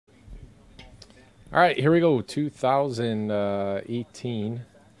All right, here we go. 2018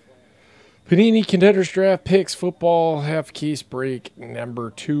 Panini Contenders Draft Picks Football Half Case Break number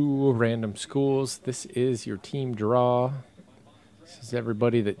 2 Random Schools. This is your team draw. This is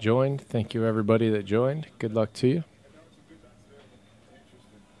everybody that joined. Thank you, everybody that joined. Good luck to you.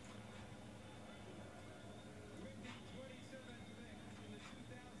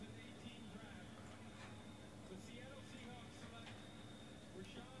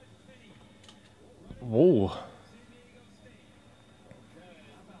 Whoa.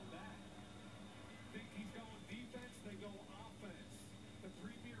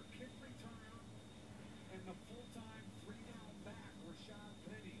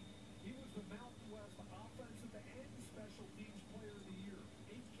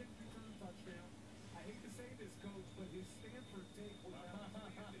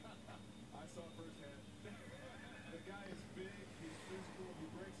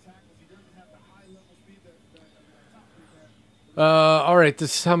 All right,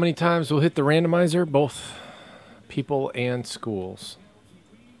 this is how many times we'll hit the randomizer, both people and schools.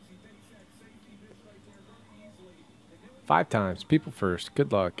 5 times. People first.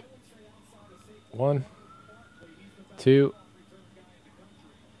 Good luck. 1, 2,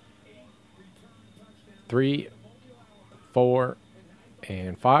 3, 4,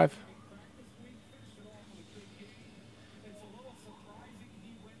 and 5.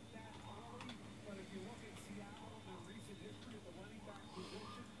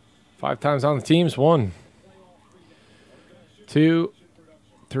 Five times on the teams. 1, 2,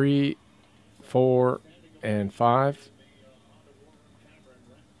 3, 4, and 5.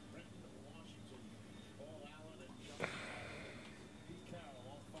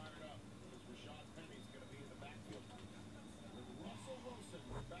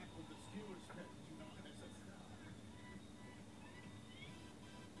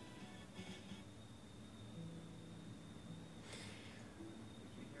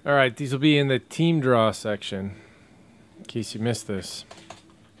 All right, these will be in the team draw section, in case you missed this.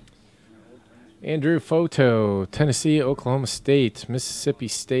 Andrew Photo, Tennessee, Oklahoma State, Mississippi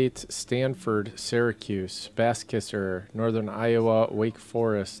State, Stanford, Syracuse, Basskisser, Northern Iowa, Wake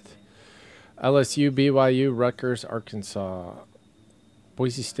Forest, LSU, BYU, Rutgers, Arkansas,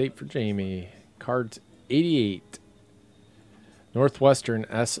 Boise State for Jamie, Cards 88, Northwestern,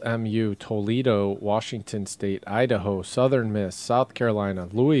 SMU, Toledo, Washington State, Idaho, Southern Miss, South Carolina,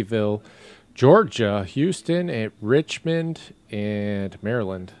 Louisville, Georgia, Houston, and Richmond, and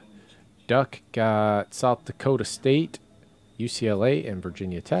Maryland. Duck got South Dakota State, UCLA, and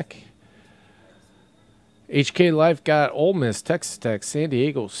Virginia Tech. HK Life got Ole Miss, Texas Tech, San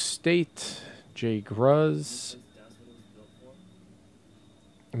Diego State, Jay Gruz,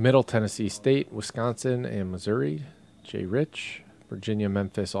 Middle Tennessee State, Wisconsin, and Missouri. Jay Rich, Virginia,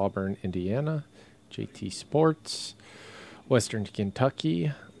 Memphis, Auburn, Indiana, JT Sports, Western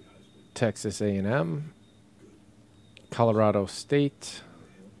Kentucky, Texas A&M, Colorado State,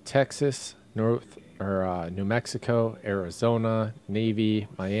 Texas, New Mexico, Arizona, Navy,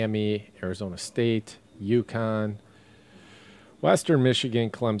 Miami, Arizona State, UConn, Western Michigan,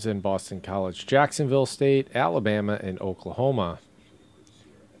 Clemson, Boston College, Jacksonville State, Alabama, and Oklahoma.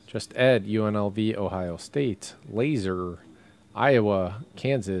 Just Ed, UNLV, Ohio State, Laser, Iowa,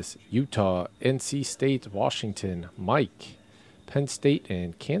 Kansas, Utah, NC State, Washington, Mike, Penn State,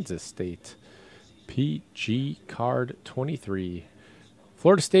 and Kansas State. PG Card 23.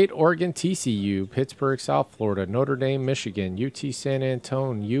 Florida State, Oregon, TCU, Pittsburgh, South Florida, Notre Dame, Michigan, UT San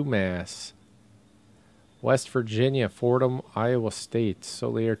Antonio, UMass, West Virginia, Fordham, Iowa State,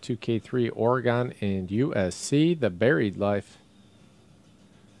 Solier 2K3, Oregon, and USC, The Buried Life.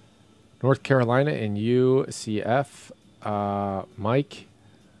 North Carolina and UCF, Mike.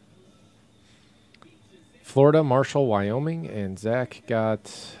 Florida, Marshall, Wyoming, and Zach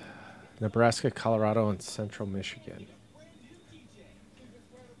got Nebraska, Colorado, and Central Michigan.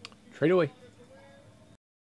 Trade away.